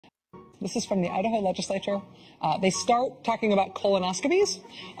This is from the Idaho legislature. They start talking about colonoscopies,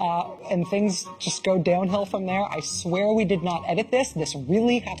 and things just go downhill from there. I swear we did not edit this. This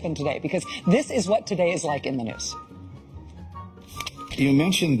really happened today, because this is what today is like in the news. You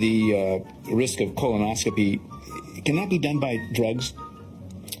mentioned the risk of colonoscopy. Can that be done by drugs?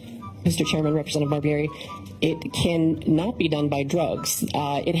 Mr. Chairman, Representative Barbieri, it can not be done by drugs.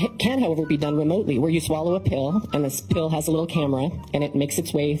 It can, however, be done remotely, where you swallow a pill, and this pill has a little camera, and it makes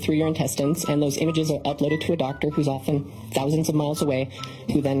its way through your intestines, and those images are uploaded to a doctor who's often thousands of miles away,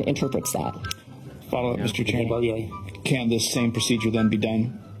 who then interprets that. Follow up, Mr. Chairman. Can this same procedure then be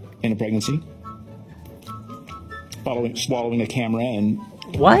done in a pregnancy? Swallowing a camera and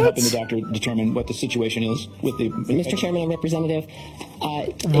helping the doctor determine what the situation is with the... Mr. Chairman and Representative,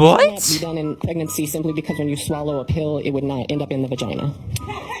 it cannot be done in pregnancy simply because when you swallow a pill, it would not end up in the vagina.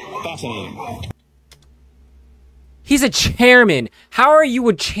 Fascinating. He's a chairman. How are you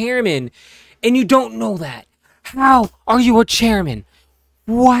a chairman and you don't know that? How are you a chairman?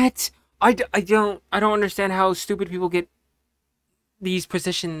 What? I don't understand how stupid people get these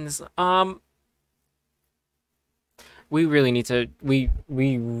positions. We really need to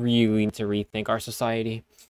rethink our society.